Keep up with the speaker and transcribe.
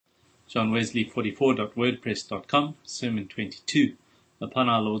johnwesley44.wordpress.com, Sermon 22, upon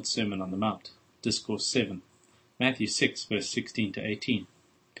our Lord's Sermon on the Mount, Discourse 7, Matthew 6, verse 16 to 18.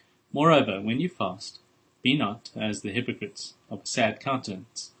 Moreover, when you fast, be not as the hypocrites of a sad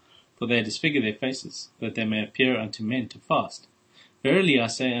countenance, for they disfigure their faces, that they may appear unto men to fast. Verily I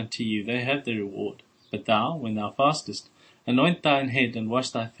say unto you, they have their reward. But thou, when thou fastest, anoint thine head and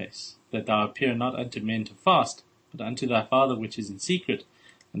wash thy face, that thou appear not unto men to fast, but unto thy Father which is in secret,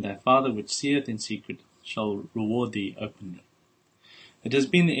 and thy Father which seeth in secret shall reward thee openly. It has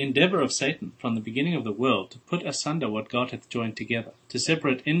been the endeavour of Satan from the beginning of the world to put asunder what God hath joined together, to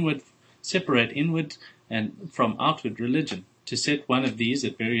separate inward and from outward religion, to set one of these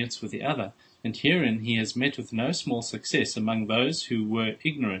at variance with the other, and herein he has met with no small success among those who were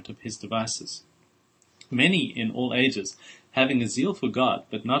ignorant of his devices. Many in all ages, having a zeal for God,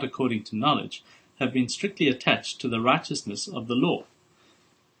 but not according to knowledge, have been strictly attached to the righteousness of the law,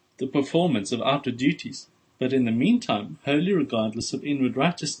 the performance of outward duties, but in the meantime wholly regardless of inward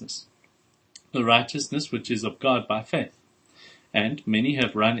righteousness, the righteousness which is of God by faith. And many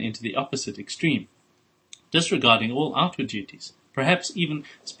have run into the opposite extreme, disregarding all outward duties, perhaps even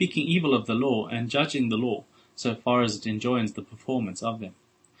speaking evil of the law and judging the law, so far as it enjoins the performance of them.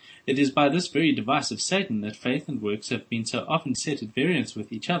 It is by this very device of Satan that faith and works have been so often set at variance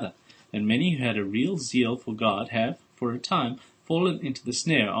with each other, and many who had a real zeal for God have, for a time, fallen into the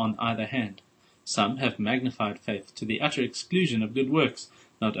snare on either hand. Some have magnified faith to the utter exclusion of good works,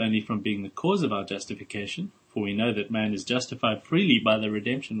 not only from being the cause of our justification, for we know that man is justified freely by the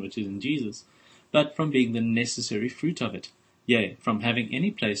redemption which is in Jesus, but from being the necessary fruit of it, yea, from having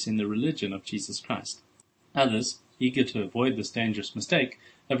any place in the religion of Jesus Christ. Others, eager to avoid this dangerous mistake,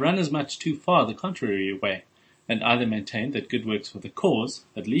 have run as much too far the contrary way, and either maintained that good works were the cause,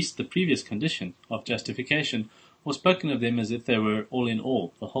 at least the previous condition, of justification, or spoken of them as if they were all in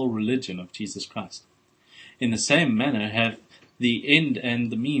all, the whole religion of Jesus Christ. In the same manner have the end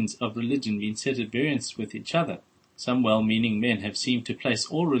and the means of religion been set at variance with each other. Some well-meaning men have seemed to place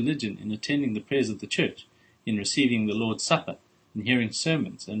all religion in attending the prayers of the church, in receiving the Lord's Supper, in hearing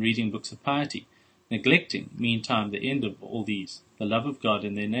sermons and reading books of piety, neglecting, meantime, the end of all these, the love of God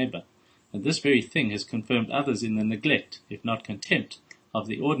and their neighbour. And this very thing has confirmed others in the neglect, if not contempt, of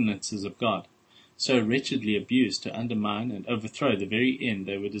the ordinances of God, so wretchedly abused to undermine and overthrow the very end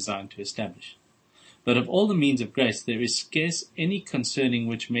they were designed to establish. But of all the means of grace there is scarce any concerning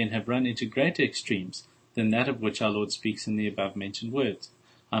which men have run into greater extremes than that of which our Lord speaks in the above-mentioned words.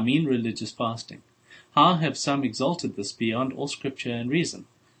 I mean religious fasting. How have some exalted this beyond all scripture and reason,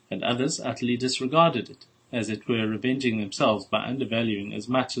 and others utterly disregarded it, as it were revenging themselves by undervaluing as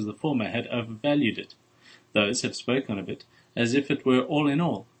much as the former had overvalued it. Those have spoken of it as if it were all in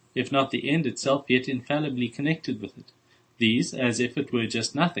all, if not the end itself, yet infallibly connected with it. These as if it were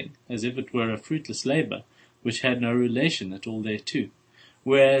just nothing, as if it were a fruitless labour, which had no relation at all thereto.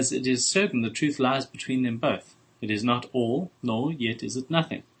 Whereas it is certain the truth lies between them both. It is not all, nor yet is it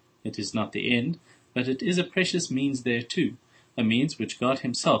nothing. It is not the end, but it is a precious means thereto, a means which God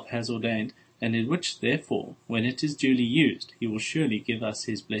himself has ordained, and in which, therefore, when it is duly used, he will surely give us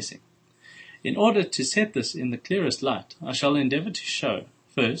his blessing. In order to set this in the clearest light, I shall endeavour to show,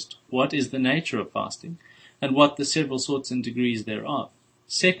 first, what is the nature of fasting, and what the several sorts and degrees thereof.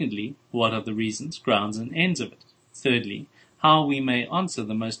 Secondly, what are the reasons, grounds, and ends of it. Thirdly, how we may answer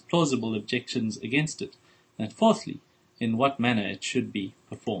the most plausible objections against it. And fourthly, in what manner it should be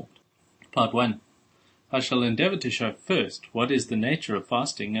performed. Part 1. I shall endeavour to show first what is the nature of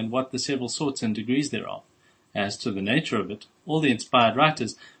fasting, and what the several sorts and degrees thereof. As to the nature of it, all the inspired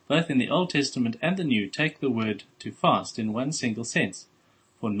writers, both in the Old Testament and the New, take the word to fast in one single sense,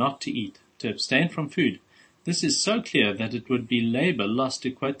 for not to eat, to abstain from food. This is so clear that it would be labour lost to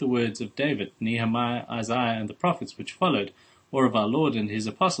quote the words of David, Nehemiah, Isaiah, and the prophets which followed, or of our Lord and his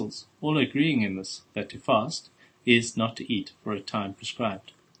apostles, all agreeing in this, that to fast is not to eat for a time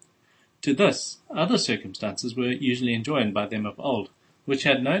prescribed. To this, other circumstances were usually enjoined by them of old, which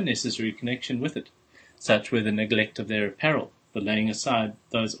had no necessary connection with it. Such were the neglect of their apparel, the laying aside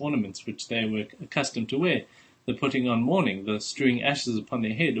those ornaments which they were accustomed to wear, the putting on mourning, the strewing ashes upon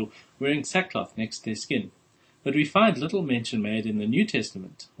their head, or wearing sackcloth next their skin. But we find little mention made in the New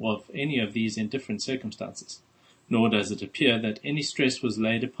Testament of any of these indifferent circumstances, nor does it appear that any stress was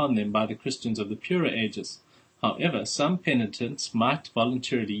laid upon them by the Christians of the purer ages. However, some penitents might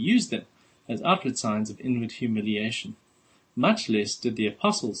voluntarily use them as outward signs of inward humiliation. Much less did the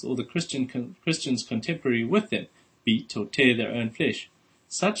apostles or the Christians contemporary with them beat or tear their own flesh.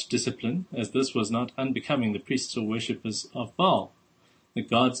 Such discipline as this was not unbecoming the priests or worshippers of Baal. The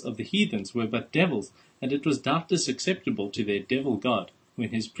gods of the heathens were but devils, and it was doubtless acceptable to their devil god, when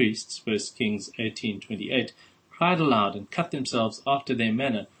his priests, 1 Kings 18:28, cried aloud and cut themselves after their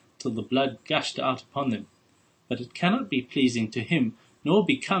manner till the blood gushed out upon them. But it cannot be pleasing to him, nor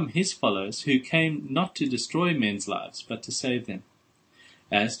become his followers, who came not to destroy men's lives, but to save them.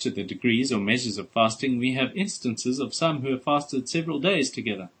 As to the degrees or measures of fasting, we have instances of some who have fasted several days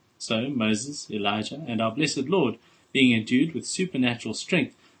together. So Moses, Elijah, and our blessed Lord, being endued with supernatural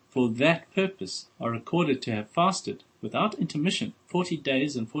strength for that purpose, are recorded to have fasted, without intermission, 40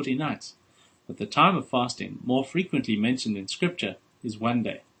 days and 40 nights. But the time of fasting, more frequently mentioned in Scripture, is 1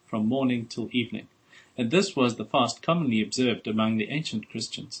 day, from morning till evening. And this was the fast commonly observed among the ancient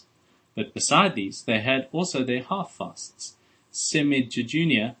Christians. But beside these, they had also their half-fasts,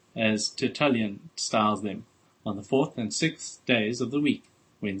 semi-jejunia, as Tertullian styles them, on the 4th and 6th days of the week,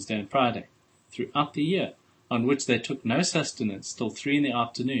 Wednesday and Friday, throughout the year, on which they took no sustenance till 3 in the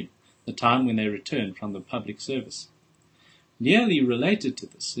afternoon, the time when they returned from the public service. Nearly related to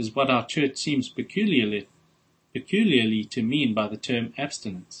this is what our Church seems peculiarly to mean by the term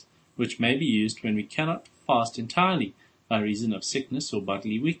abstinence, which may be used when we cannot fast entirely by reason of sickness or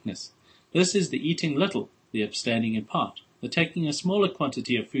bodily weakness. This is the eating little, the abstaining in part, the taking a smaller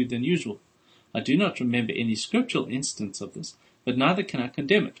quantity of food than usual. I do not remember any scriptural instance of this, but neither can I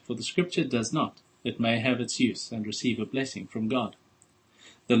condemn it, for the Scripture does not. It may have its use and receive a blessing from God.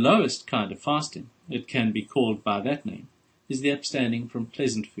 The lowest kind of fasting, it can be called by that name, is the abstaining from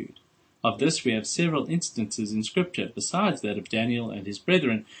pleasant food. Of this we have several instances in Scripture, besides that of Daniel and his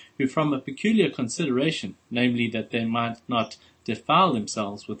brethren, who from a peculiar consideration, namely that they might not defile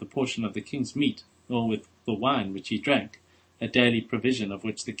themselves with a portion of the king's meat, nor with the wine which he drank, a daily provision of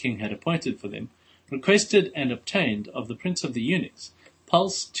which the king had appointed for them, requested and obtained of the prince of the eunuchs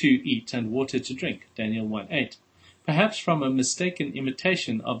pulse to eat and water to drink, Daniel 1:8. Perhaps from a mistaken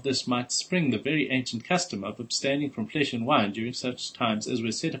imitation of this might spring the very ancient custom of abstaining from flesh and wine during such times as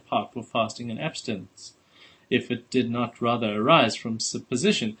were set apart for fasting and abstinence, if it did not rather arise from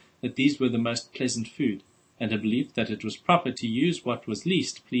supposition that these were the most pleasant food, and a belief that it was proper to use what was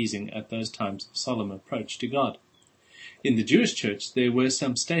least pleasing at those times of solemn approach to God. In the Jewish Church there were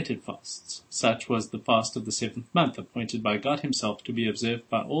some stated fasts. Such was the fast of the 7th month, appointed by God himself to be observed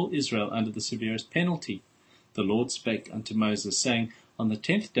by all Israel under the severest penalty. The Lord spake unto Moses, saying, On the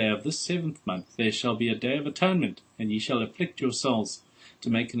 10th day of this 7th month there shall be a day of atonement, and ye shall afflict your souls, to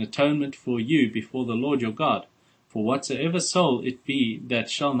make an atonement for you before the Lord your God. For whatsoever soul it be that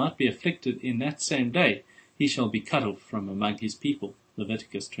shall not be afflicted in that same day, he shall be cut off from among his people.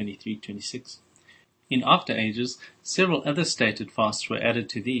 Leviticus 23:26. In after ages, several other stated fasts were added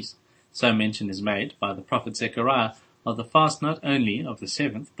to these. So mention is made by the prophet Zechariah of the fast not only of the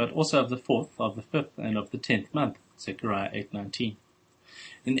 7th, but also of the 4th, of the 5th, and of the 10th month, Zechariah 8:19.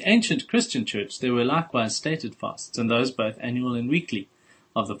 In the ancient Christian church there were likewise stated fasts, and those both annual and weekly.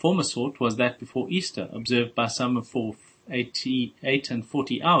 Of the former sort was that before Easter, observed by some for 88 and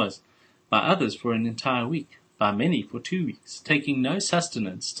 40 hours, by others for an entire week, by many for 2 weeks, taking no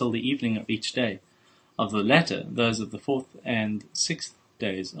sustenance till the evening of each day. Of the latter, those of the 4th and 6th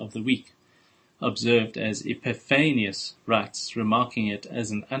days of the week, observed as Epiphanius writes, remarking it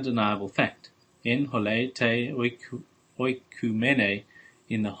as an undeniable fact, en hole te oikumene,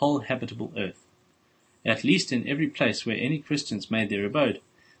 in the whole habitable earth, at least in every place where any Christians made their abode.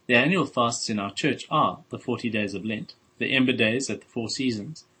 The annual fasts in our church are the 40 days of Lent, the Ember days at the 4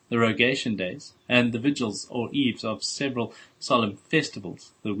 seasons, the Rogation days, and the vigils or eves of several solemn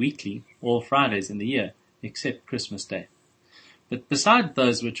festivals, the weekly, all Fridays in the year, except Christmas Day. But beside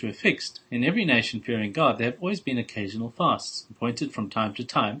those which were fixed, in every nation fearing God there have always been occasional fasts, appointed from time to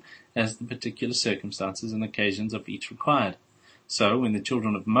time, as the particular circumstances and occasions of each required. So, when the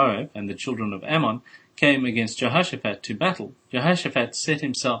children of Moab and the children of Ammon came against Jehoshaphat to battle, Jehoshaphat set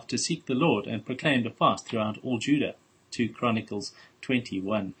himself to seek the Lord and proclaimed a fast throughout all Judah, 2 Chronicles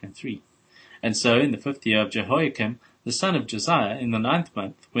 20:1 and 3. And so, in the 5th year of Jehoiakim, the son of Josiah, in the 9th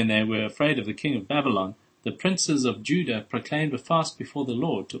month, when they were afraid of the king of Babylon, the princes of Judah proclaimed a fast before the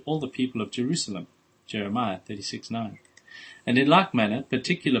Lord to all the people of Jerusalem, Jeremiah 36:9. And in like manner,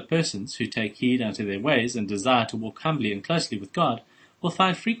 particular persons who take heed unto their ways and desire to walk humbly and closely with God will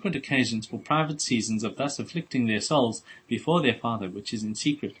find frequent occasions for private seasons of thus afflicting their souls before their Father which is in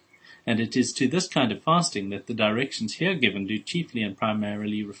secret. And it is to this kind of fasting that the directions here given do chiefly and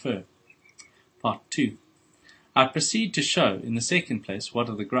primarily refer. Part 2. I proceed to show, in the second place, what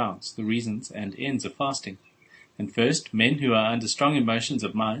are the grounds, the reasons, and ends of fasting. And first, men who are under strong emotions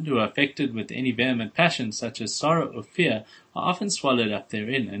of mind, who are affected with any vehement passion, such as sorrow or fear, are often swallowed up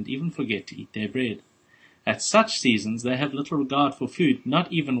therein, and even forget to eat their bread. At such seasons they have little regard for food,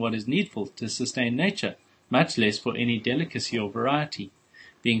 not even what is needful to sustain nature, much less for any delicacy or variety.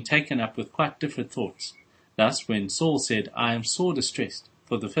 being taken up with quite different thoughts. Thus, when Saul said, I am sore distressed,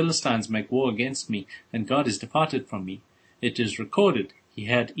 for the Philistines make war against me, and God is departed from me, it is recorded, he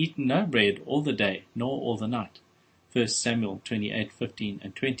had eaten no bread all the day, nor all the night. 1 Samuel 28:15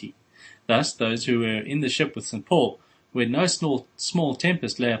 and 20. Thus, those who were in the ship with St. Paul, when no small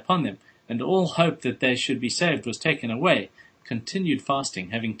tempest lay upon them, and all hope that they should be saved was taken away, continued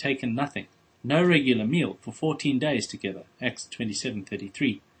fasting, having taken nothing, no regular meal, for 14 days together. Acts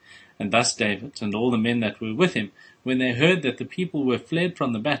 27:33. And thus David and all the men that were with him, when they heard that the people were fled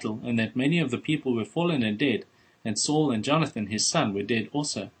from the battle, and that many of the people were fallen and dead, and Saul and Jonathan his son were dead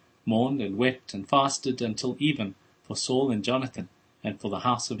also, mourned and wept and fasted until even for Saul and Jonathan, and for the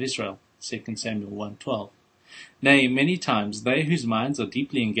house of Israel. 2 Samuel 1:12. Nay, many times they whose minds are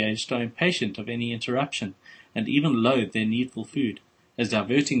deeply engaged are impatient of any interruption, and even loathe their needful food, as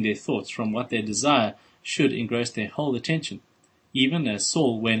diverting their thoughts from what they desire should engross their whole attention. Even as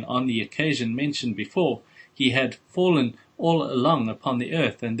Saul, when on the occasion mentioned before, he had fallen all along upon the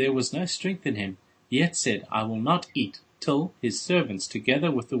earth, and there was no strength in him, yet said, I will not eat, till his servants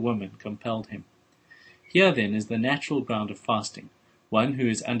together with the woman compelled him. Here then is the natural ground of fasting. One who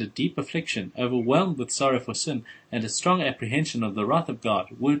is under deep affliction, overwhelmed with sorrow for sin, and a strong apprehension of the wrath of God,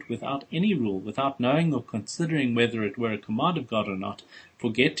 would, without any rule, without knowing or considering whether it were a command of God or not,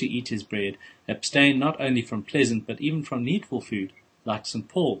 forget to eat his bread, abstain not only from pleasant but even from needful food, like St.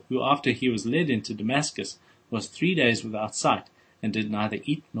 Paul, who after he was led into Damascus was 3 days without sight, and did neither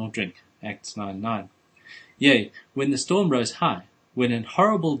eat nor drink. Acts 9:9. Yea, when the storm rose high, when in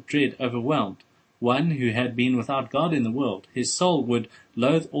horrible dread overwhelmed, one who had been without God in the world, his soul would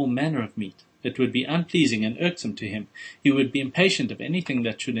loathe all manner of meat. It would be unpleasing and irksome to him. He would be impatient of anything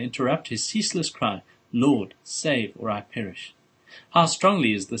that should interrupt his ceaseless cry, Lord, save, or I perish. How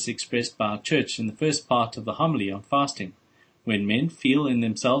strongly is this expressed by our church in the first part of the homily on fasting. When men feel in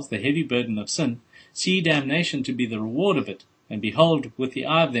themselves the heavy burden of sin, see damnation to be the reward of it, and behold with the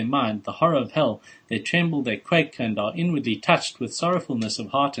eye of their mind the horror of hell, they tremble, they quake, and are inwardly touched with sorrowfulness of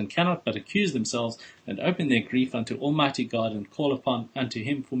heart, and cannot but accuse themselves, and open their grief unto Almighty God, and call upon unto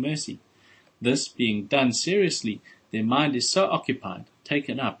him for mercy. This being done seriously, their mind is so occupied,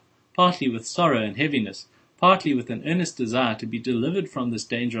 taken up, partly with sorrow and heaviness, partly with an earnest desire to be delivered from this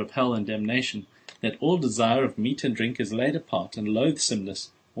danger of hell and damnation, that all desire of meat and drink is laid apart, and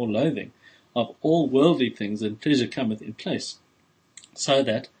loathsomeness, or loathing, of all worldly things and pleasure cometh in place, so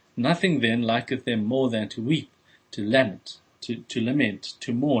that nothing then liketh them more than to weep, to lament,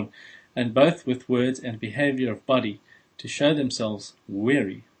 to mourn, and both with words and behavior of body, to show themselves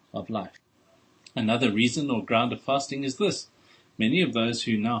weary of life. Another reason or ground of fasting is this. Many of those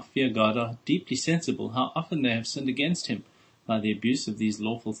who now fear God are deeply sensible how often they have sinned against him by the abuse of these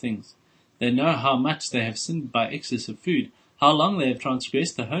lawful things. They know how much they have sinned by excess of food, how long they have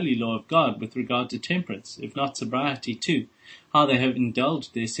transgressed the holy law of God with regard to temperance, if not sobriety too, how they have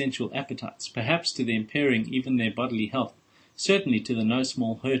indulged their sensual appetites, perhaps to the impairing even their bodily health, certainly to the no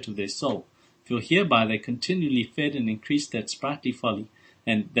small hurt of their soul, for hereby they continually fed and increased that sprightly folly,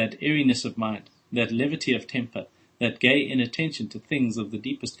 and that airiness of mind, that levity of temper, that gay inattention to things of the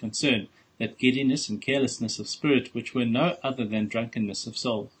deepest concern, that giddiness and carelessness of spirit, which were no other than drunkenness of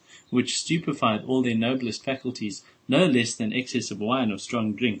soul, which stupefied all their noblest faculties, no less than excess of wine or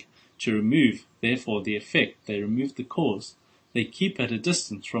strong drink. To remove, therefore, the effect, they remove the cause. They keep at a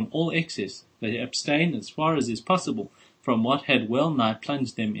distance from all excess. They abstain, as far as is possible, from what had well nigh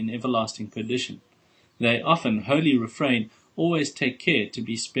plunged them in everlasting perdition. They often wholly refrain, always take care to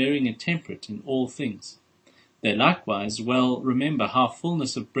be sparing and temperate in all things. They likewise well remember how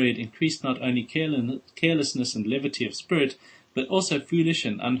fullness of bread increased not only carelessness and levity of spirit, but also foolish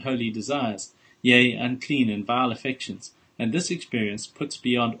and unholy desires, yea, unclean and vile affections, and this experience puts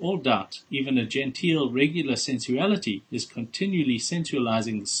beyond all doubt even a genteel, regular sensuality is continually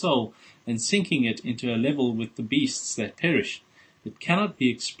sensualizing the soul and sinking it into a level with the beasts that perish. It cannot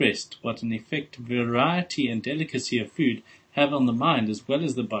be expressed what an effect variety and delicacy of food have on the mind as well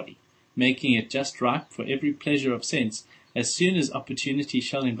as the body, making it just ripe for every pleasure of sense as soon as opportunity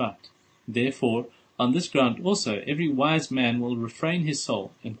shall invite. Therefore, on this ground also, every wise man will refrain his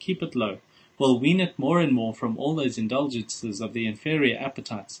soul and keep it low, will wean it more and more from all those indulgences of the inferior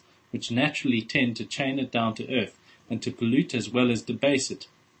appetites, which naturally tend to chain it down to earth, and to pollute as well as debase it.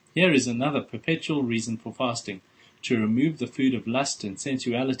 Here is another perpetual reason for fasting, to remove the food of lust and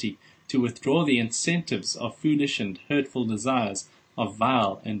sensuality, to withdraw the incentives of foolish and hurtful desires, of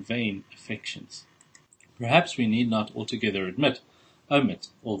vile and vain affections. Perhaps we need not altogether omit,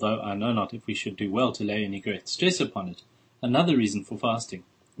 although I know not if we should do well to lay any great stress upon it, another reason for fasting,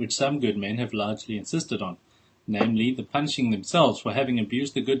 which some good men have largely insisted on, namely the punishing themselves for having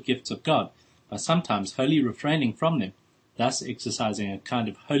abused the good gifts of God, by sometimes wholly refraining from them, thus exercising a kind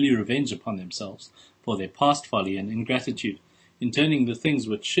of holy revenge upon themselves for their past folly and ingratitude, in turning the things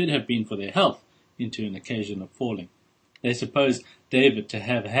which should have been for their health into an occasion of falling. They suppose David to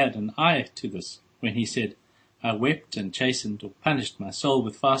have had an eye to this, when he said, I wept and chastened or punished my soul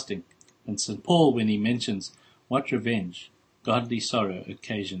with fasting, and St. Paul when he mentions what revenge godly sorrow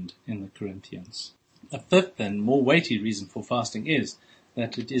occasioned in the Corinthians. A fifth and more weighty reason for fasting is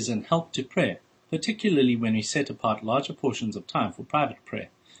that it is an help to prayer, particularly when we set apart larger portions of time for private prayer.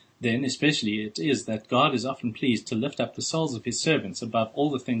 Then especially it is that God is often pleased to lift up the souls of his servants above all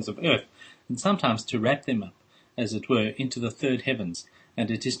the things of earth, and sometimes to wrap them up, as it were, into the third heavens,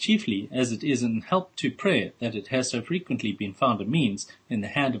 and it is chiefly as it is an help to prayer that it has so frequently been found a means, in the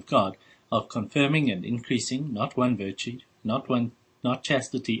hand of God, of confirming and increasing not one virtue, not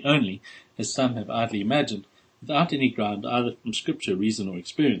chastity only, as some have idly imagined, without any ground either from scripture, reason, or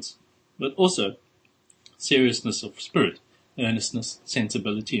experience, but also seriousness of spirit, earnestness,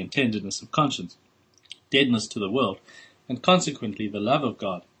 sensibility, and tenderness of conscience, deadness to the world, and consequently the love of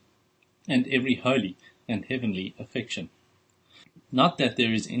God, and every holy and heavenly affection. Not that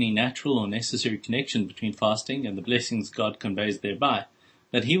there is any natural or necessary connection between fasting and the blessings God conveys thereby,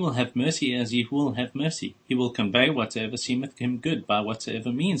 but he will have mercy as he will have mercy. He will convey whatsoever seemeth him good by whatsoever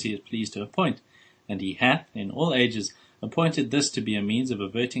means he is pleased to appoint, and he hath, in all ages, appointed this to be a means of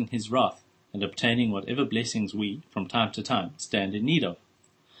averting his wrath, and obtaining whatever blessings we, from time to time, stand in need of.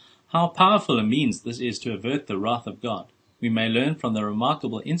 How powerful a means this is to avert the wrath of God, we may learn from the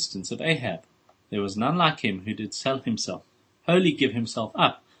remarkable instance of Ahab. There was none like him who did sell himself, wholly give himself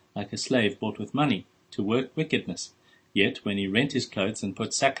up, like a slave bought with money, to work wickedness. Yet when he rent his clothes and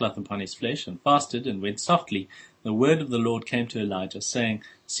put sackcloth upon his flesh, and fasted and went softly, the word of the Lord came to Elijah, saying,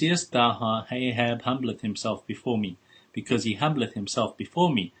 Seest thou how Ahab humbleth himself before me? Because he humbleth himself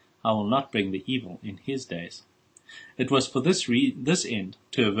before me, I will not bring the evil in his days. It was for this end,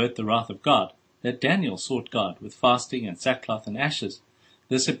 to avert the wrath of God, that Daniel sought God with fasting and sackcloth and ashes.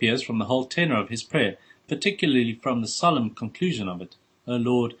 This appears from the whole tenor of his prayer, particularly from the solemn conclusion of it. O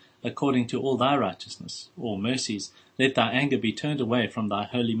Lord, according to all thy righteousness, or mercies, let thy anger be turned away from thy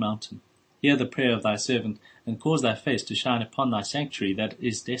holy mountain. Hear the prayer of thy servant, and cause thy face to shine upon thy sanctuary that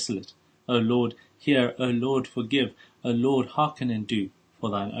is desolate. O Lord, hear, O Lord, forgive, O Lord, hearken and do, for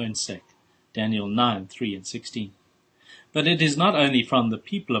thine own sake. Daniel 9:3-16. But it is not only from the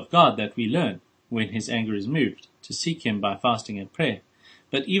people of God that we learn, when his anger is moved, to seek him by fasting and prayer,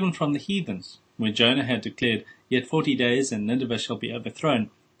 but even from the heathens. When Jonah had declared, Yet 40 days and Nineveh shall be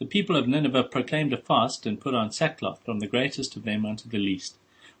overthrown, the people of Nineveh proclaimed a fast and put on sackcloth from the greatest of them unto the least.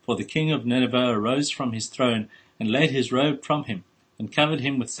 For the king of Nineveh arose from his throne, and laid his robe from him, and covered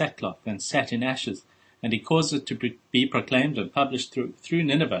him with sackcloth, and sat in ashes. And he caused it to be proclaimed and published through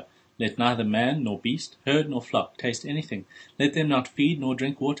Nineveh, Let neither man nor beast, herd nor flock taste anything. Let them not feed nor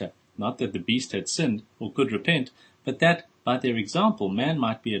drink water. Not that the beast had sinned, or could repent, but that by their example man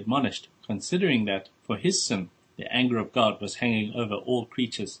might be admonished, considering that, for his sin, the anger of God was hanging over all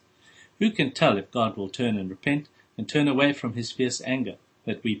creatures. Who can tell if God will turn and repent, and turn away from his fierce anger,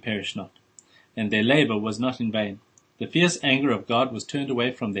 that we perish not? And their labor was not in vain. The fierce anger of God was turned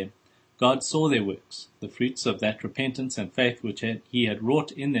away from them. God saw their works, the fruits of that repentance and faith which he had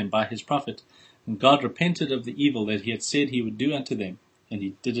wrought in them by his prophet, and God repented of the evil that he had said he would do unto them, and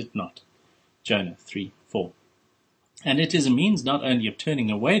he did it not. Jonah 3:4. And it is a means not only of turning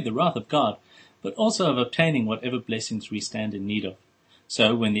away the wrath of God, but also of obtaining whatever blessings we stand in need of.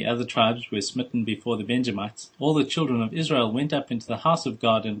 So when the other tribes were smitten before the Benjamites, all the children of Israel went up into the house of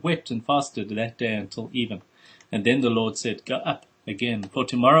God and wept and fasted that day until even. And then the Lord said, Go up again, for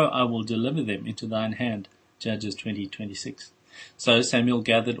tomorrow I will deliver them into thine hand. Judges 20:26. So Samuel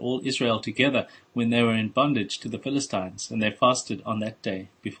gathered all Israel together when they were in bondage to the Philistines, and they fasted on that day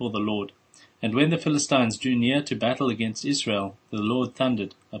before the Lord. And when the Philistines drew near to battle against Israel, the Lord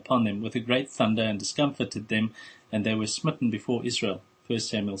thundered upon them with a great thunder and discomfited them, and they were smitten before Israel. 1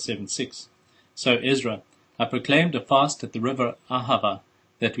 Samuel 7:6. So Ezra, I proclaimed a fast at the river Ahava,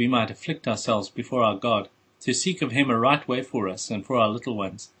 that we might afflict ourselves before our God, to seek of him a right way for us and for our little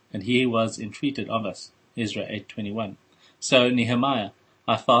ones, and he was entreated of us. Ezra 8:21. So Nehemiah,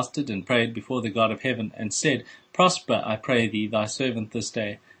 I fasted and prayed before the God of heaven, and said, Prosper, I pray thee, thy servant this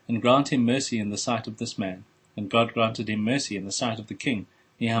day, and grant him mercy in the sight of this man. And God granted him mercy in the sight of the king.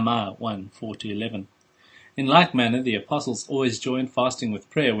 Nehemiah 1:4-11. In like manner, the apostles always joined fasting with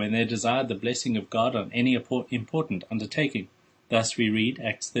prayer when they desired the blessing of God on any important undertaking. Thus we read,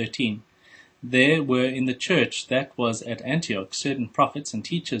 Acts 13, There were in the church that was at Antioch certain prophets and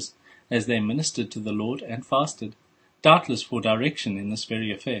teachers, as they ministered to the Lord and fasted, doubtless for direction in this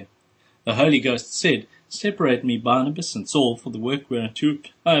very affair. The Holy Ghost said, "Separate me Barnabas and Saul for the work whereunto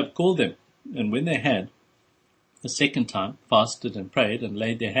I have called them." And when they had, the second time, fasted and prayed and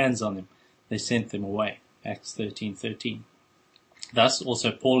laid their hands on them, they sent them away. Acts 13:13. Thus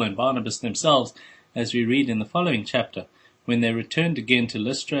also Paul and Barnabas themselves, as we read in the following chapter, when they returned again to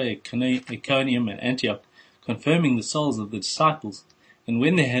Lystra, Iconium, and Antioch, confirming the souls of the disciples, and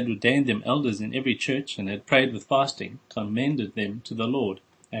when they had ordained them elders in every church and had prayed with fasting, commended them to the Lord.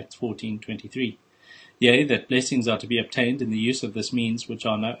 Acts 14:23. Yea, that blessings are to be obtained in the use of this means which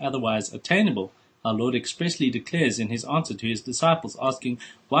are no otherwise attainable, our Lord expressly declares in his answer to his disciples, asking,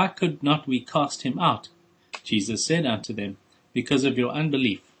 "Why could not we cast him out?" Jesus said unto them, "Because of your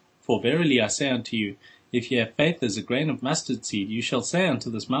unbelief. For verily I say unto you, if ye have faith as a grain of mustard seed, you shall say unto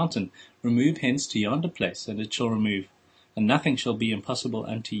this mountain, Remove hence to yonder place, and it shall remove, and nothing shall be impossible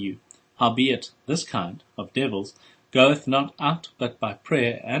unto you. Howbeit, this kind of devils goeth not out but by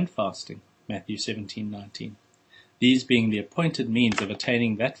prayer and fasting." Matthew 17:19. These being the appointed means of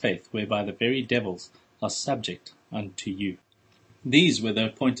attaining that faith whereby the very devils are subject unto you. These were the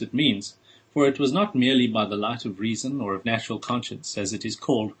appointed means, for it was not merely by the light of reason or of natural conscience, as it is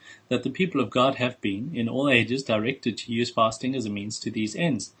called, that the people of God have been, in all ages, directed to use fasting as a means to these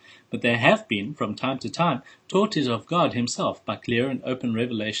ends, but they have been, from time to time, taught it of God himself by clear and open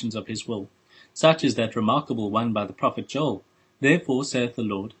revelations of his will. Such is that remarkable one by the prophet Joel. "Therefore, saith the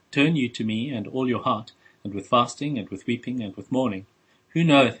Lord, turn you to me and all your heart, and with fasting, and with weeping, and with mourning. Who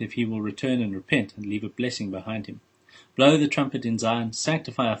knoweth if he will return and repent, and leave a blessing behind him? Blow the trumpet in Zion,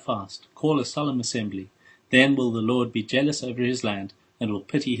 sanctify a fast, call a solemn assembly. Then will the Lord be jealous over his land, and will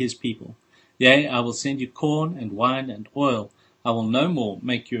pity his people. Yea, I will send you corn, and wine, and oil. I will no more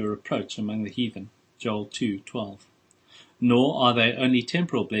make you a reproach among the heathen." Joel 2:12. Nor are they only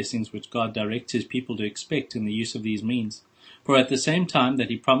temporal blessings which God directs his people to expect in the use of these means. For at the same time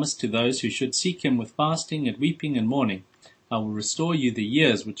that he promised to those who should seek him with fasting and weeping and mourning, "I will restore you the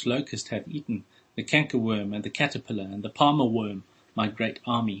years which locust hath eaten, the cankerworm and the caterpillar and the palmer worm, my great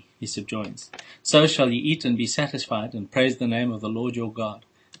army," he subjoins. "So shall ye eat and be satisfied, and praise the name of the Lord your God.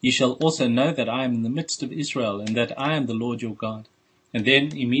 Ye shall also know that I am in the midst of Israel, and that I am the Lord your God." And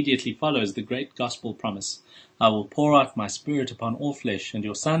then immediately follows the great gospel promise, "I will pour out my spirit upon all flesh, and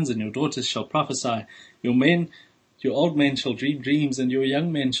your sons and your daughters shall prophesy, your old men shall dream dreams, and your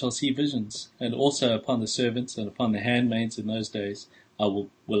young men shall see visions. And also upon the servants and upon the handmaids in those days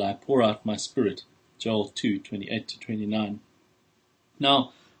will I pour out my spirit." Joel 2:28-29.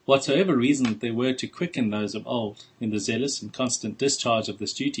 Now, whatsoever reasons there were to quicken those of old in the zealous and constant discharge of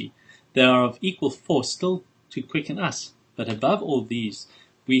this duty, they are of equal force still to quicken us. But above all these,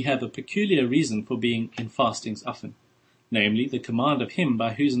 we have a peculiar reason for being in fastings often, namely, the command of him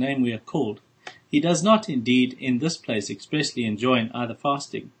by whose name we are called. He does not indeed in this place expressly enjoin either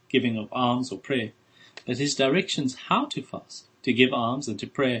fasting, giving of alms, or prayer, but his directions how to fast, to give alms, and to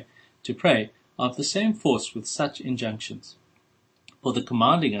pray are of the same force with such injunctions. For the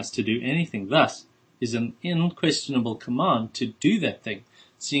commanding us to do anything thus is an unquestionable command to do that thing,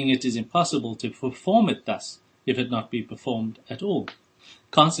 seeing it is impossible to perform it thus, if it not be performed at all.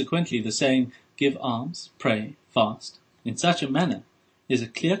 Consequently, the saying, "Give alms, pray, fast," in such a manner, is a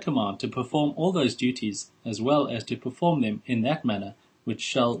clear command to perform all those duties, as well as to perform them in that manner which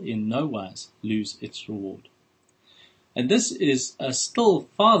shall in no wise lose its reward. And this is a still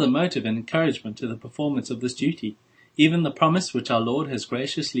farther motive and encouragement to the performance of this duty, even the promise which our Lord has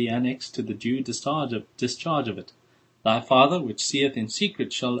graciously annexed to the due discharge of it. "Thy Father, which seeth in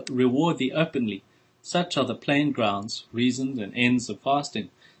secret, shall reward thee openly." Such are the plain grounds, reasons, and ends of fasting.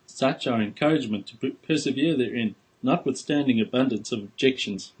 Such are encouragement to persevere therein, notwithstanding abundance of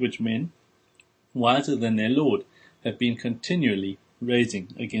objections which men, wiser than their Lord, have been continually raising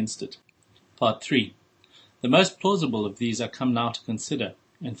against it. Part 3. The most plausible of these I come now to consider.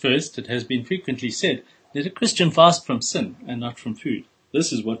 And first, it has been frequently said, "Let a Christian fast from sin, and not from food."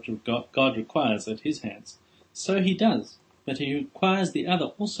 This is what God requires at his hands. So he does, but he requires the other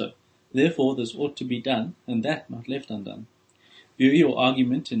also. Therefore this ought to be done, and that not left undone. View your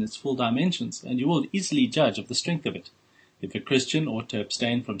argument in its full dimensions, and you will easily judge of the strength of it. If a Christian ought to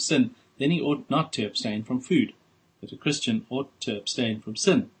abstain from sin, then he ought not to abstain from food. But a Christian ought to abstain from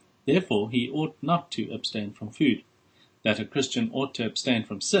sin, therefore he ought not to abstain from food. That a Christian ought to abstain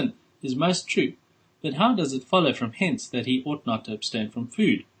from sin is most true, but how does it follow from hence that he ought not to abstain from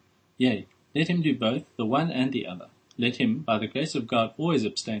food? Yea, let him do both, the one and the other. Let him, by the grace of God, always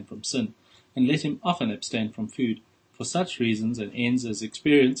abstain from sin, and let him often abstain from food, for such reasons and ends as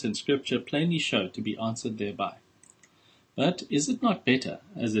experience and Scripture plainly show to be answered thereby. But is it not better,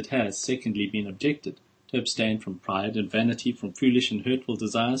 as it has secondly been objected, to abstain from pride and vanity, from foolish and hurtful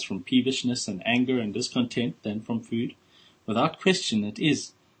desires, from peevishness and anger and discontent, than from food? Without question it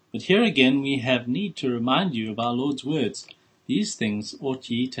is. But here again we have need to remind you of our Lord's words, "These things ought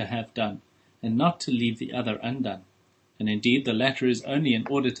ye to have done, and not to leave the other undone." And indeed the latter is only in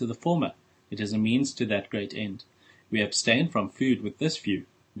order to the former. It is a means to that great end. We abstain from food with this view,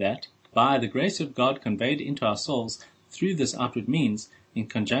 that, by the grace of God conveyed into our souls through this outward means, in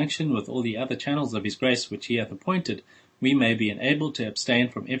conjunction with all the other channels of his grace which he hath appointed, we may be enabled to abstain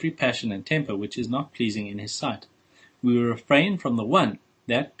from every passion and temper which is not pleasing in his sight. We will refrain from the one,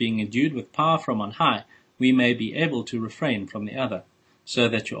 that, being endued with power from on high, we may be able to refrain from the other, so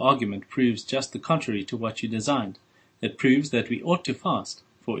that your argument proves just the contrary to what you designed. It proves that we ought to fast,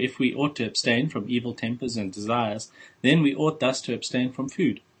 for if we ought to abstain from evil tempers and desires, then we ought thus to abstain from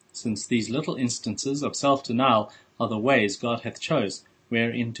food, since these little instances of self-denial are the ways God hath chose,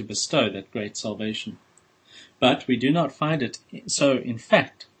 wherein to bestow that great salvation. But we do not find it so in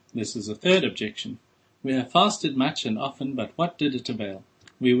fact. This is a third objection. We have fasted much and often, but what did it avail?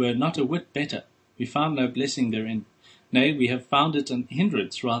 We were not a whit better. We found no blessing therein. Nay, we have found it an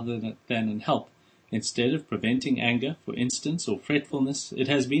hindrance rather than an help. Instead of preventing anger, for instance, or fretfulness, it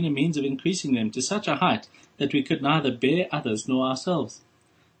has been a means of increasing them to such a height that we could neither bear others nor ourselves.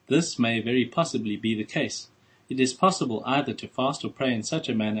 This may very possibly be the case. It is possible either to fast or pray in such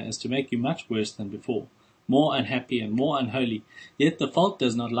a manner as to make you much worse than before, more unhappy and more unholy, yet the fault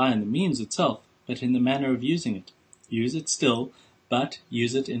does not lie in the means itself, but in the manner of using it. Use it still, but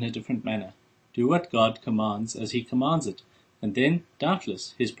use it in a different manner. Do what God commands as he commands it, and then,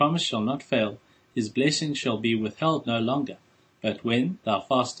 doubtless, his promise shall not fail, his blessing shall be withheld no longer. But when thou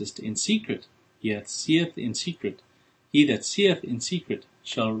fastest in secret, he that seeth in secret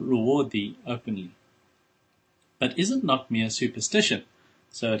shall reward thee openly. But is it not mere superstition,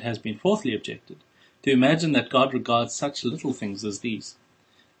 so it has been fourthly objected, to imagine that God regards such little things as these?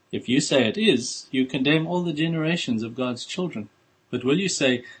 If you say it is, you condemn all the generations of God's children. But will you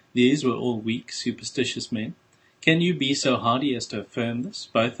say these were all weak, superstitious men? Can you be so hardy as to affirm this,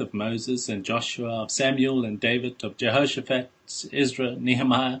 both of Moses and Joshua, of Samuel and David, of Jehoshaphat, Ezra,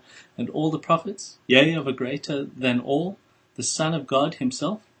 Nehemiah, and all the prophets, yea, of a greater than all, the Son of God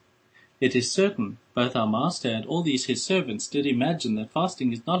himself? It is certain, both our Master and all these his servants did imagine that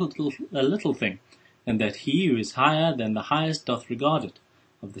fasting is not a little thing, and that he who is higher than the highest doth regard it.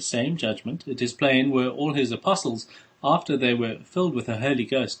 Of the same judgment, it is plain, were all his apostles, after they were filled with the Holy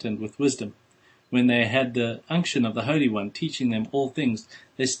Ghost and with wisdom, when they had the unction of the Holy One teaching them all things,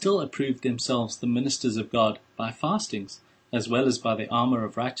 they still approved themselves the ministers of God by fastings, as well as by the armour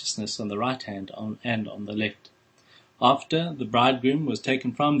of righteousness on the right hand and on the left. After the bridegroom was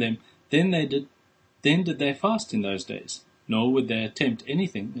taken from them, then did they fast in those days, nor would they attempt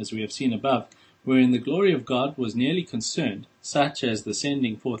anything, as we have seen above, wherein the glory of God was nearly concerned, such as the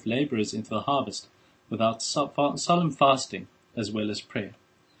sending forth labourers into the harvest, without solemn fasting as well as prayer.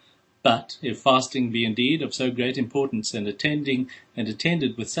 But if fasting be indeed of so great importance and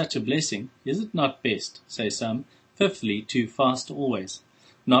attended with such a blessing, is it not best, say some, fifthly, to fast always,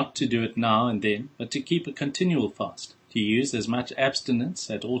 not to do it now and then, but to keep a continual fast, to use as much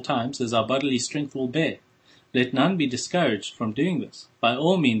abstinence at all times as our bodily strength will bear? Let none be discouraged from doing this. By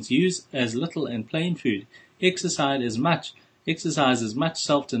all means use as little and plain food, exercise as much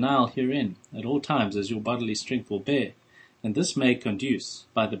self-denial herein at all times as your bodily strength will bear, and this may conduce,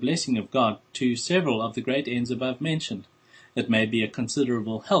 by the blessing of God, to several of the great ends above mentioned. It may be a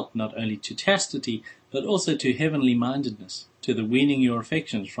considerable help not only to chastity, but also to heavenly mindedness, to the weaning your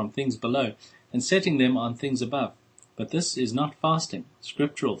affections from things below, and setting them on things above. But this is not fasting,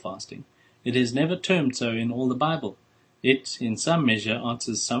 scriptural fasting. It is never termed so in all the Bible. It, in some measure,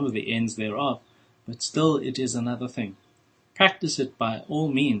 answers some of the ends thereof, but still it is another thing. Practice it by all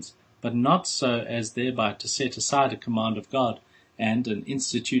means, but not so as thereby to set aside a command of God, and an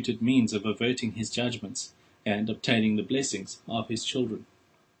instituted means of averting his judgments, and obtaining the blessings of his children.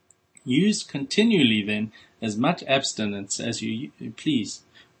 Use continually, then, as much abstinence as you please,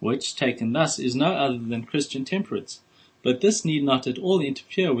 which, taken thus, is no other than Christian temperance. But this need not at all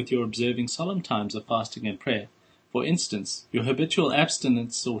interfere with your observing solemn times of fasting and prayer. For instance, your habitual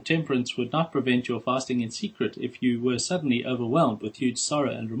abstinence or temperance would not prevent your fasting in secret if you were suddenly overwhelmed with huge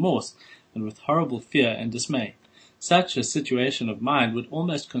sorrow and remorse, and with horrible fear and dismay. Such a situation of mind would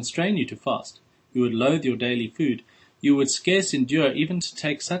almost constrain you to fast. You would loathe your daily food. You would scarce endure even to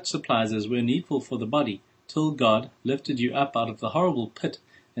take such supplies as were needful for the body, till God lifted you up out of the horrible pit,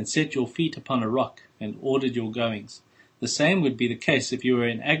 and set your feet upon a rock, and ordered your goings. The same would be the case if you were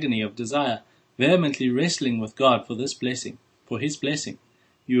in agony of desire, vehemently wrestling with God for his blessing.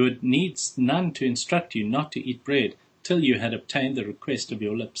 You would need none to instruct you not to eat bread till you had obtained the request of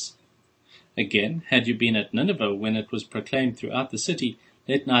your lips. Again, had you been at Nineveh when it was proclaimed throughout the city,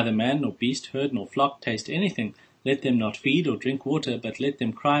 let neither man nor beast, herd nor flock taste anything, let them not feed or drink water, but let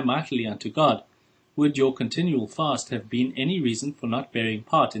them cry mightily unto God, would your continual fast have been any reason for not bearing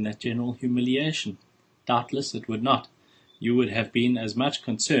part in that general humiliation? Doubtless it would not. You would have been as much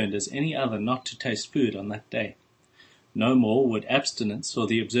concerned as any other not to taste food on that day. No more would abstinence or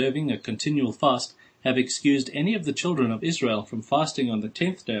the observing a continual fast have excused any of the children of Israel from fasting on the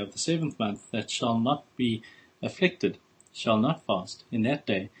 10th day of the 7th month. That shall not be afflicted shall not fast. In that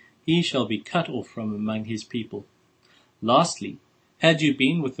day he shall be cut off from among his people. Lastly, had you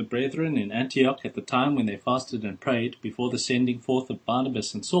been with the brethren in Antioch at the time when they fasted and prayed before the sending forth of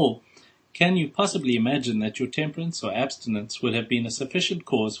Barnabas and Saul, can you possibly imagine that your temperance or abstinence would have been a sufficient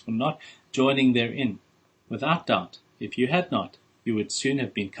cause for not joining therein? Without doubt, if you had not, you would soon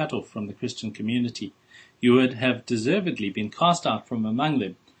have been cut off from the Christian community. You would have deservedly been cast out from among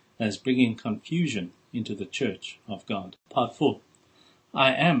them, as bringing confusion into the church of God. Part 4.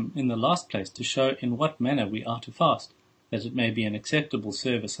 I am in the last place to show in what manner we are to fast, that it may be an acceptable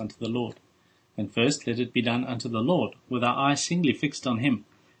service unto the Lord. And first let it be done unto the Lord, with our eyes singly fixed on him.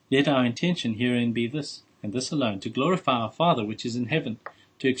 Let our intention herein be this, and this alone, to glorify our Father which is in heaven,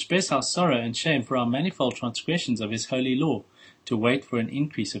 to express our sorrow and shame for our manifold transgressions of his holy law, to wait for an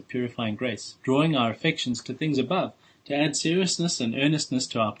increase of purifying grace, drawing our affections to things above, to add seriousness and earnestness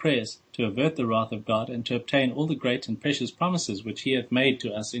to our prayers, to avert the wrath of God, and to obtain all the great and precious promises which he hath made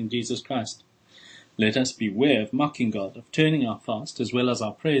to us in Jesus Christ. Let us beware of mocking God, of turning our fast as well as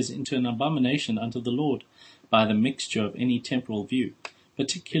our prayers into an abomination unto the Lord, by the mixture of any temporal view,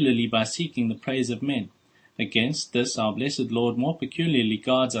 particularly by seeking the praise of men. Against this our blessed Lord more peculiarly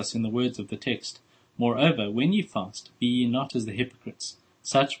guards us in the words of the text. Moreover, when ye fast, be ye not as the hypocrites.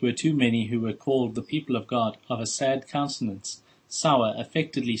 Such were too many who were called the people of God, of a sad countenance, sour,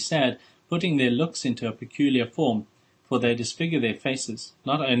 affectedly sad, putting their looks into a peculiar form, for they disfigure their faces,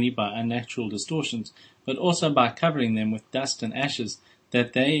 not only by unnatural distortions, but also by covering them with dust and ashes,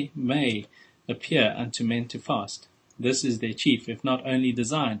 that they may appear unto men to fast. This is their chief, if not only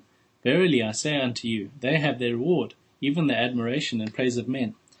design. Verily I say unto you, they have their reward, even the admiration and praise of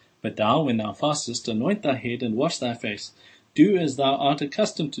men. But thou, when thou fastest, anoint thy head and wash thy face. Do as thou art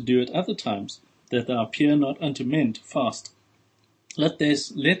accustomed to do at other times, that thou appear not unto men to fast. Let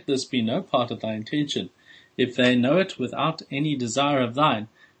this be no part of thy intention. If they know it without any desire of thine,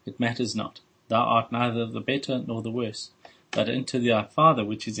 it matters not. Thou art neither the better nor the worse. But unto thy Father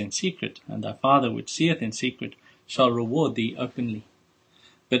which is in secret, and thy Father which seeth in secret, shall reward thee openly.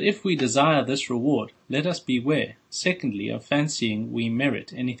 But if we desire this reward, let us beware, secondly, of fancying we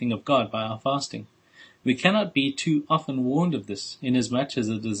merit anything of God by our fasting. We cannot be too often warned of this, inasmuch as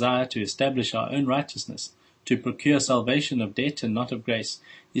a desire to establish our own righteousness, to procure salvation of debt and not of grace,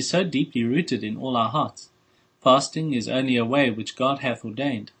 is so deeply rooted in all our hearts. Fasting is only a way which God hath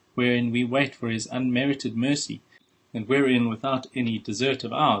ordained, wherein we wait for his unmerited mercy, and wherein without any desert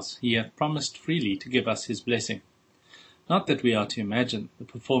of ours he hath promised freely to give us his blessing. Not that we are to imagine that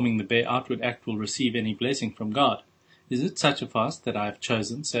performing the bare outward act will receive any blessing from God. Is it such a fast that I have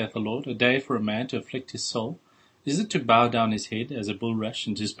chosen, saith the Lord, a day for a man to afflict his soul? Is it to bow down his head as a bulrush,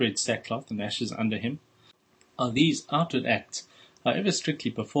 and to spread sackcloth and ashes under him? Are these outward acts, however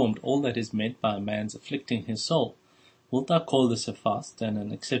strictly performed, all that is meant by a man's afflicting his soul? Wilt thou call this a fast and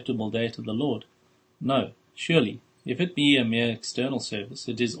an acceptable day to the Lord? No, surely. If it be a mere external service,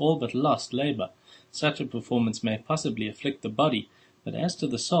 it is all but lost labour. Such a performance may possibly afflict the body, but as to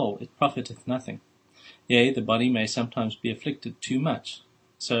the soul it profiteth nothing. Yea, the body may sometimes be afflicted too much,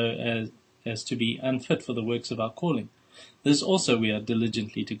 so as to be unfit for the works of our calling. This also we are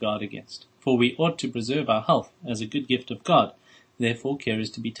diligently to guard against. For we ought to preserve our health as a good gift of God. Therefore care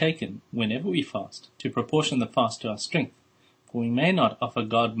is to be taken, whenever we fast, to proportion the fast to our strength. For we may not offer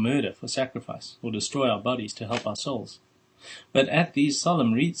God murder for sacrifice, or destroy our bodies to help our souls. But at these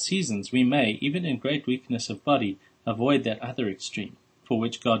solemn seasons we may, even in great weakness of body, avoid that other extreme, for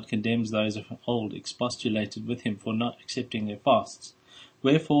which God condemns those of old expostulated with him for not accepting their fasts.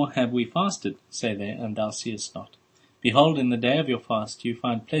 Wherefore have we fasted, say they, and thou seest not? Behold, in the day of your fast you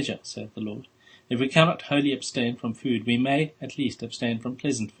find pleasure, saith the Lord. If we cannot wholly abstain from food, we may at least abstain from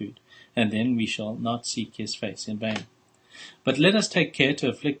pleasant food, and then we shall not seek his face in vain. But let us take care to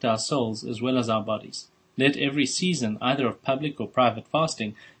afflict our souls as well as our bodies. Let every season, either of public or private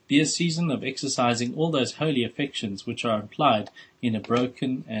fasting, be a season of exercising all those holy affections which are implied in a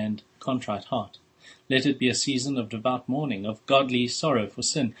broken and contrite heart. Let it be a season of devout mourning, of godly sorrow for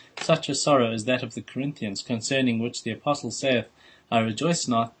sin, Such a sorrow as that of the Corinthians, concerning which the apostle saith, I rejoice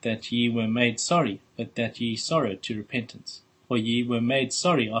not that ye were made sorry, but that ye sorrowed to repentance. For ye were made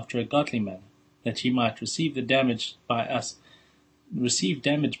sorry after a godly manner, that ye might receive damage by us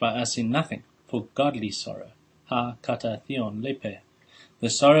in nothing, for godly sorrow, ha kata theon lepe, the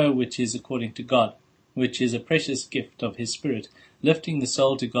sorrow which is according to God, which is a precious gift of his Spirit, lifting the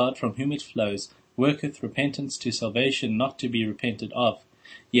soul to God from whom it flows, worketh repentance to salvation not to be repented of.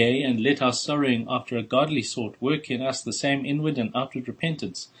 Yea, and let our sorrowing after a godly sort work in us the same inward and outward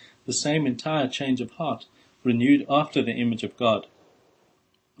repentance, the same entire change of heart, renewed after the image of God,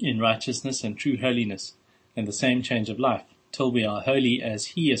 in righteousness and true holiness, and the same change of life, till we are holy as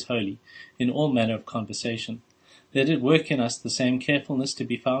he is holy, in all manner of conversation. Let it work in us the same carefulness to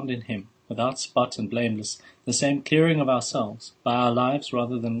be found in him, without spot and blameless, the same clearing of ourselves, by our lives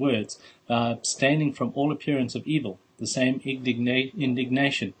rather than words, by abstaining from all appearance of evil, the same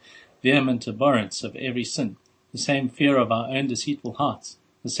indignation, vehement abhorrence of every sin, the same fear of our own deceitful hearts,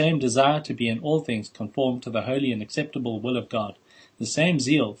 the same desire to be in all things conformed to the holy and acceptable will of God, the same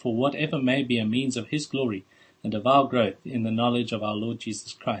zeal for whatever may be a means of his glory, and of our growth in the knowledge of our Lord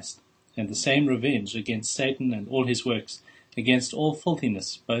Jesus Christ, and the same revenge against Satan and all his works, against all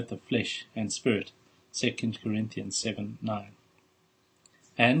filthiness both of flesh and spirit. 2 Corinthians 7:9.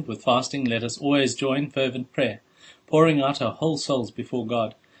 And with fasting let us always join fervent prayer, pouring out our whole souls before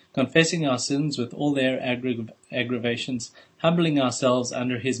God, confessing our sins with all their aggravations, humbling ourselves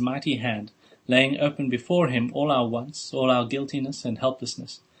under his mighty hand, laying open before him all our wants, all our guiltiness and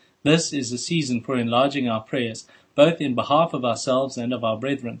helplessness. This is a season for enlarging our prayers, both in behalf of ourselves and of our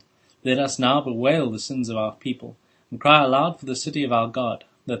brethren. Let us now bewail the sins of our people, and cry aloud for the city of our God,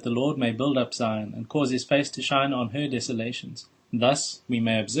 that the Lord may build up Zion, and cause his face to shine on her desolations. Thus we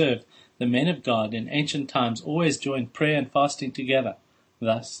may observe the men of God in ancient times always joined prayer and fasting together.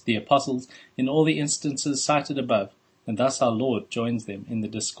 Thus the apostles in all the instances cited above, and thus our Lord joins them in the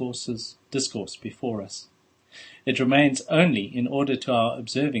discourse before us. It remains only in order to our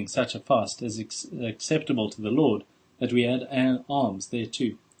observing such a fast as acceptable to the Lord, that we add alms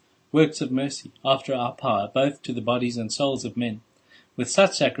thereto, works of mercy, after our power, both to the bodies and souls of men. With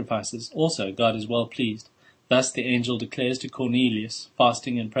such sacrifices also God is well pleased. Thus the angel declares to Cornelius,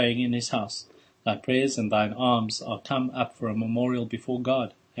 fasting and praying in his house, Thy prayers and thine alms are come up for a memorial before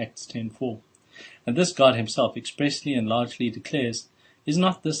God. Acts 10:4. And this God himself expressly and largely declares, Is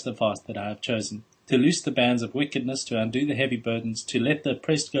not this the fast that I have chosen? To loose the bands of wickedness, to undo the heavy burdens, to let the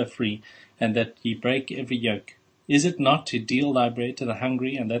oppressed go free, and that ye break every yoke. Is it not to deal thy bread to the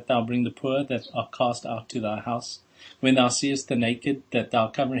hungry, and that thou bring the poor that are cast out to thy house? When thou seest the naked, that thou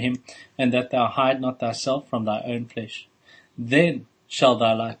cover him, and that thou hide not thyself from thy own flesh. Then shall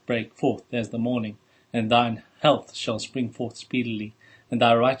thy light break forth as the morning, and thine health shall spring forth speedily, and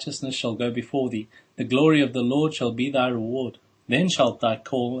thy righteousness shall go before thee. The glory of the Lord shall be thy reward. Then shalt thou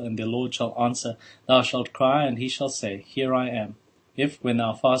call, and the Lord shall answer. Thou shalt cry, and he shall say, Here I am. If, when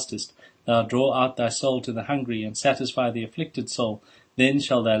thou fastest, thou draw out thy soul to the hungry, and satisfy the afflicted soul, then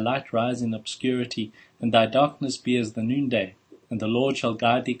shall thy light rise in obscurity, and thy darkness be as the noonday. And the Lord shall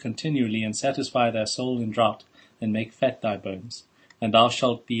guide thee continually, and satisfy thy soul in drought, and make fat thy bones. And thou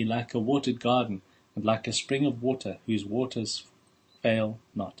shalt be like a watered garden, and like a spring of water, whose waters fail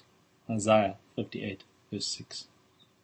not. Isaiah 58, verse 6.